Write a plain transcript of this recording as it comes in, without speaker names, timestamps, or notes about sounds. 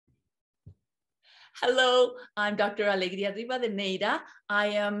Hello, I'm Dr. Alegria Ribadeneira. I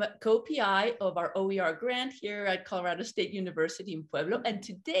am co-PI of our OER grant here at Colorado State University in Pueblo. And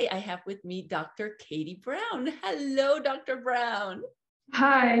today I have with me Dr. Katie Brown. Hello, Dr. Brown.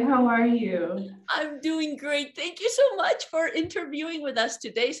 Hi, how are you? I'm doing great. Thank you so much for interviewing with us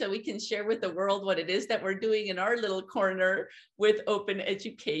today so we can share with the world what it is that we're doing in our little corner with open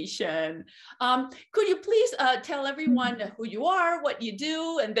education. Could you please tell everyone who you are, what you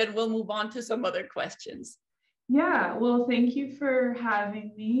do, and then we'll move on to some other questions. Yeah, well, thank you for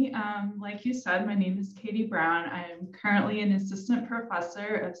having me. Like you said, my name is Katie Brown. I'm currently an assistant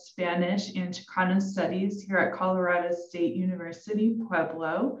professor of Spanish and Chicano studies here at Colorado State University,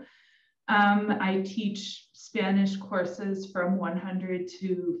 Pueblo. I teach Spanish courses from 100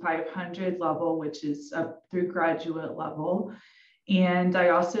 to 500 level, which is up through graduate level. And I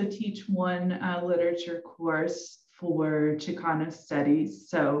also teach one literature course for Chicano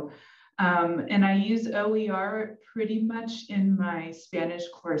studies. And I use OER pretty much in my Spanish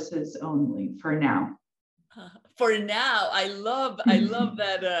courses only for now. For now, I love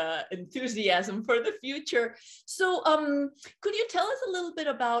that enthusiasm for the future. So could you tell us a little bit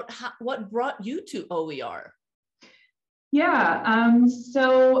about what brought you to OER? Yeah,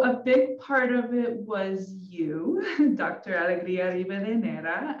 so a big part of it was you, Dr. Alegria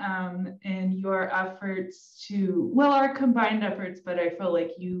Ribadeneira, and your efforts our combined efforts, but I feel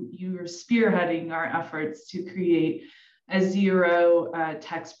like you're spearheading our efforts to create a zero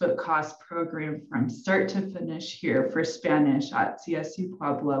textbook cost program from start to finish here for Spanish at CSU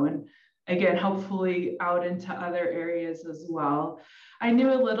Pueblo, and again, hopefully out into other areas as well. I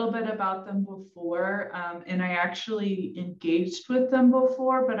knew a little bit about them before, and I actually engaged with them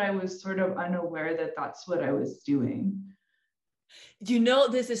before, but I was sort of unaware that that's what I was doing. You know,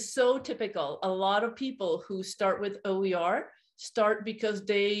 this is so typical. A lot of people who start with OER start because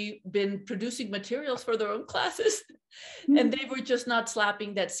they've been producing materials for their own classes and they were just not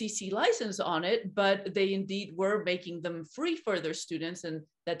slapping that CC license on it, but they indeed were making them free for their students. And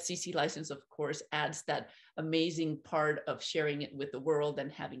that CC license, of course, adds that amazing part of sharing it with the world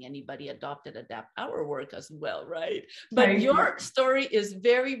and having anybody adapt our work as well, right? But your story is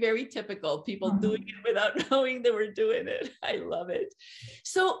very, very typical. People doing it without knowing they were doing it. I love it.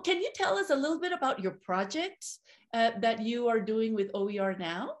 So can you tell us a little bit about your projects that you are doing with OER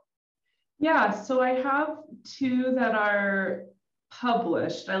now? Yeah, so I have two that are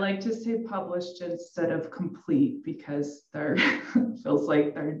published. I like to say published instead of complete because they're feels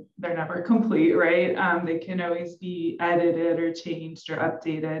like they're never complete, right? They can always be edited or changed or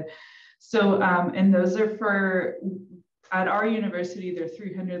updated. So, and those are at our university, they're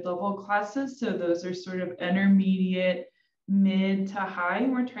 300 level classes. So those are sort of intermediate, mid to high,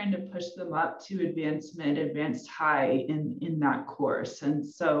 and we're trying to push them up to advanced mid, advanced high in that course. And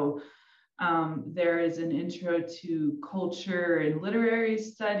so there is an intro to culture and literary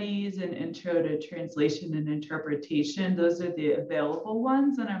studies, an intro to translation and interpretation. Those are the available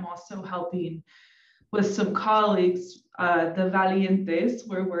ones. And I'm also helping with some colleagues, the Valientes.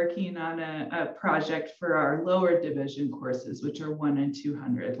 We're working on a project for our lower division courses, which are 1 and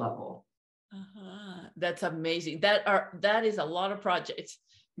 200 level. That's amazing. That is a lot of projects,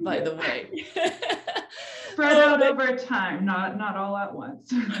 by the way. Spread out over time, not all at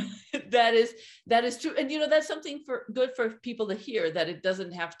once. That is true. And, you know, that's something good for people to hear, that it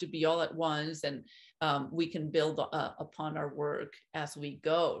doesn't have to be all at once, and we can build upon our work as we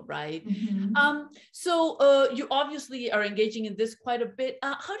go, right? So you obviously are engaging in this quite a bit.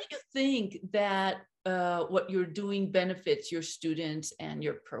 How do you think that what you're doing benefits your students and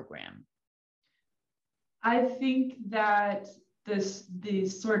your program? I think that the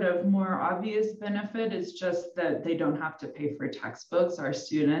sort of more obvious benefit is just that they don't have to pay for textbooks, our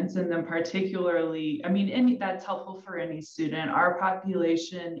students, and then particularly, I mean, that's helpful for any student. Our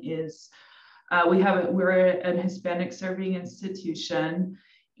population is, we're a Hispanic serving institution,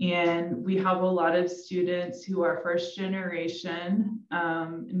 and we have a lot of students who are first generation,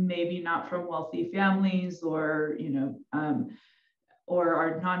 maybe not from wealthy families, or, or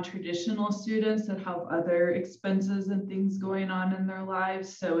are non-traditional students that have other expenses and things going on in their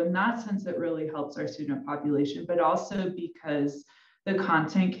lives. So in that sense, it really helps our student population, but also because the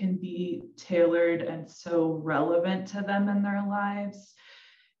content can be tailored and so relevant to them in their lives.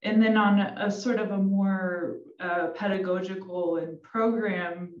 And then on a sort of a more pedagogical and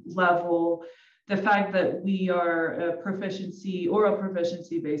program level, the fact that we are a oral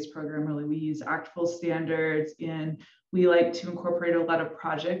proficiency-based program, really, we use ACTFL standards, and we like to incorporate a lot of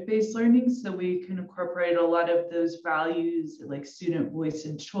project-based learning, so we can incorporate a lot of those values like student voice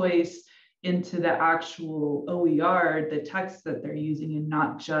and choice into the actual OER, the text that they're using, and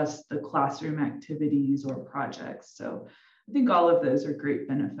not just the classroom activities or projects. So I think all of those are great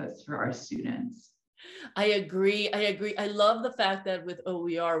benefits for our students. I agree. I agree. I love the fact that with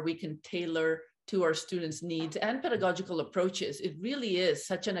OER, we can tailor to our students' needs and pedagogical approaches. It really is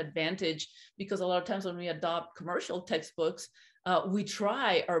such an advantage, because a lot of times when we adopt commercial textbooks, we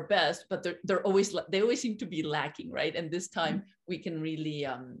try our best, but they always seem to be lacking, right? And this time we can really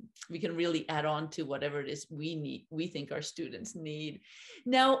add on to whatever it is we think our students need.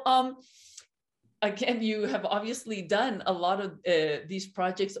 Now, again, you have obviously done a lot of these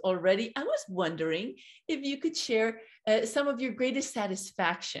projects already. I was wondering if you could share some of your greatest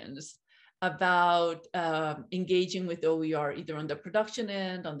satisfactions about engaging with OER, either on the production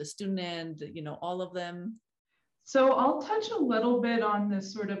end, on the student end, all of them. So I'll touch a little bit on the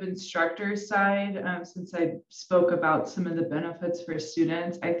sort of instructor side, since I spoke about some of the benefits for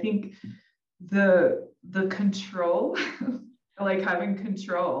students. I think the control, I like having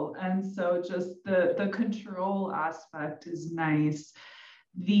control. And so just the control aspect is nice.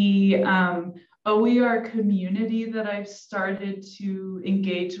 The OER community that I've started to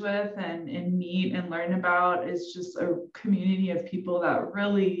engage with and meet and learn about is just a community of people that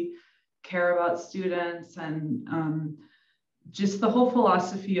really care about students, and just the whole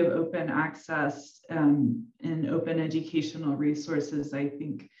philosophy of open access and open educational resources. I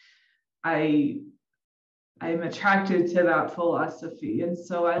think I'm attracted to that philosophy. And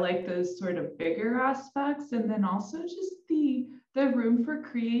so I like those sort of bigger aspects. And then also just the room for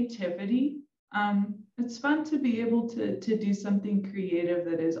creativity. It's fun to be able to do something creative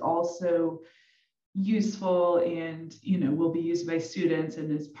that is also useful and will be used by students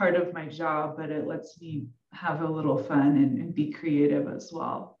and is part of my job, but it lets me have a little fun and be creative as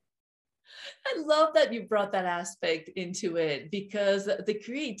well. I love that you brought that aspect into it, because the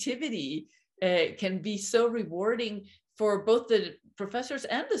creativity can be so rewarding for both the professors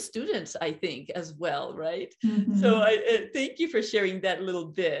and the students, I think, as well, right? Mm-hmm. So I thank you for sharing that little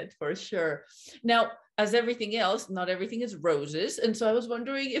bit, for sure. Now, as everything else, not everything is roses. And so I was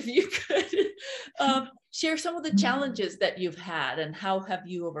wondering if you could share some of the challenges that you've had and how have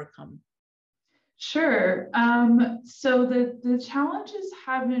you overcome? Sure. So the challenges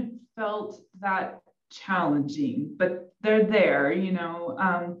haven't felt that challenging, but they're there,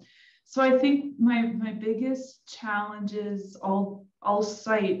 so I think my biggest challenges, I'll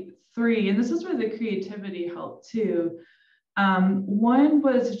cite three, and this is where the creativity helped too. One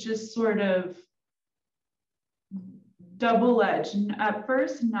was just sort of double-edged. At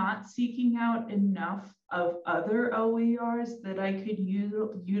first, not seeking out enough of other OERs that I could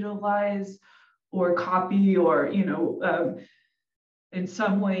utilize or copy or, in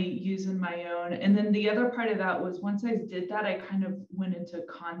some way using my own. And then the other part of that was, once I did that, I kind of went into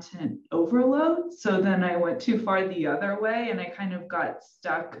content overload. So then I went too far the other way and I kind of got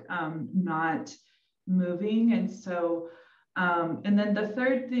stuck not moving. And so, and then the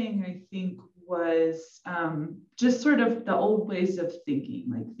third thing I think was just sort of the old ways of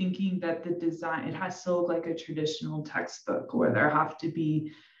thinking, like thinking that the design, it has to look like a traditional textbook, or there have to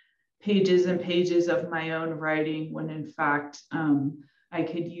be pages and pages of my own writing, when in fact, I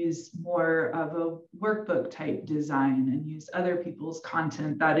could use more of a workbook type design and use other people's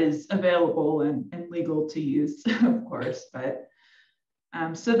content that is available and legal to use, of course. But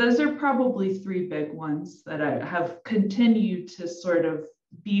so those are probably three big ones that I have continued to sort of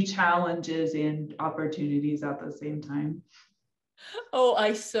be challenges and opportunities at the same time. Oh,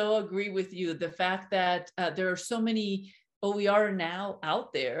 I so agree with you. The fact that there are so many OER now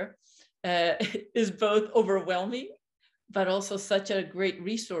out there is both overwhelming, but also such a great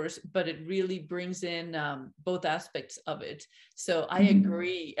resource, but it really brings in both aspects of it. So I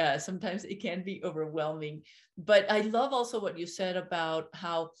agree, sometimes it can be overwhelming, but I love also what you said about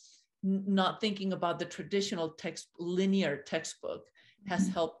how not thinking about the traditional linear textbook has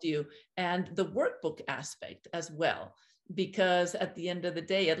helped you, and the workbook aspect as well. Because at the end of the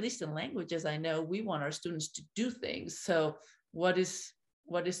day, at least in languages, I know we want our students to do things. So what is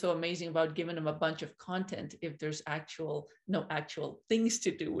so amazing about giving them a bunch of content if there's no actual things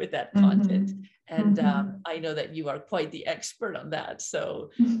to do with that content? And I know that you are quite the expert on that.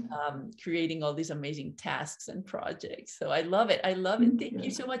 So creating all these amazing tasks and projects. So I love it. I love it. Thank you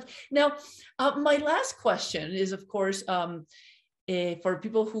so much. Now, my last question is, of course, for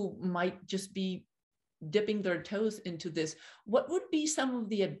people who might just be dipping their toes into this, what would be some of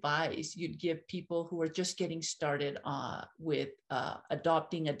the advice you'd give people who are just getting started with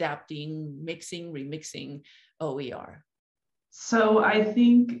adopting, adapting, mixing, remixing OER? So I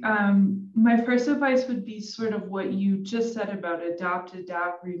think my first advice would be sort of what you just said about adopt,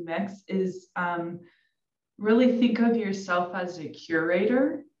 adapt, remix is really think of yourself as a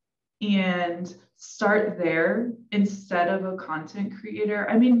curator and start there instead of a content creator.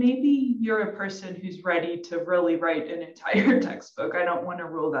 I mean, maybe you're a person who's ready to really write an entire textbook. I don't want to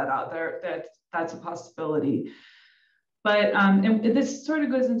rule that out there. That's a possibility. But and this sort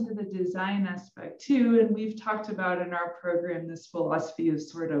of goes into the design aspect too. And we've talked about in our program this philosophy of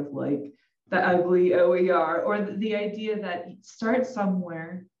sort of like the ugly OER, or the idea that start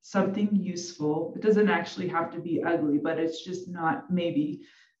somewhere, something useful. It doesn't actually have to be ugly, but it's just not maybe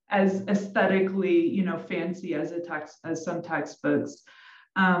as aesthetically, you know, fancy as as some textbooks.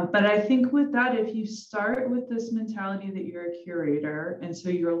 But I think with that, if you start with this mentality that you're a curator, and so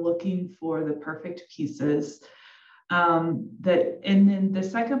you're looking for the perfect pieces, and then the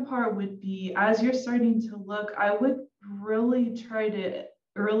second part would be, as you're starting to look, I would really try to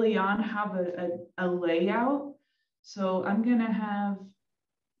early on have a layout. So I'm going to have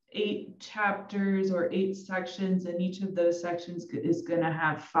 8 chapters or 8 sections, and each of those sections is going to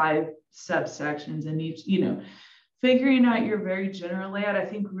have 5 subsections, and each, you know, figuring out your very general layout, I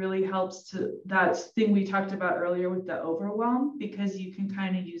think really helps to that thing we talked about earlier with the overwhelm, because you can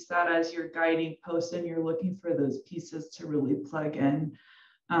kind of use that as your guiding post and you're looking for those pieces to really plug in,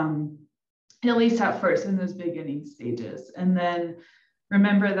 at least at first in those beginning stages. And then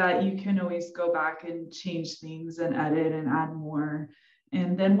remember that you can always go back and change things and edit and add more.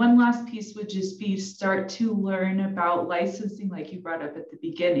 And then one last piece would just be start to learn about licensing, like you brought up at the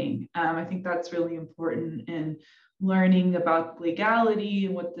beginning. I think that's really important, in learning about legality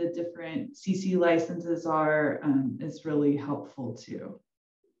and what the different CC licenses are is really helpful too.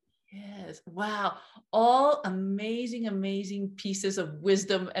 Yes. Wow. All amazing, amazing pieces of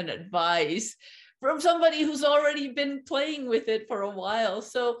wisdom and advice from somebody who's already been playing with it for a while.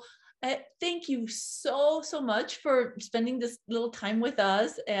 So thank you so much for spending this little time with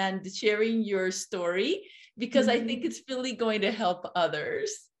us and sharing your story, because I think it's really going to help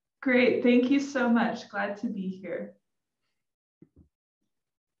others. Great. Thank you so much. Glad to be here.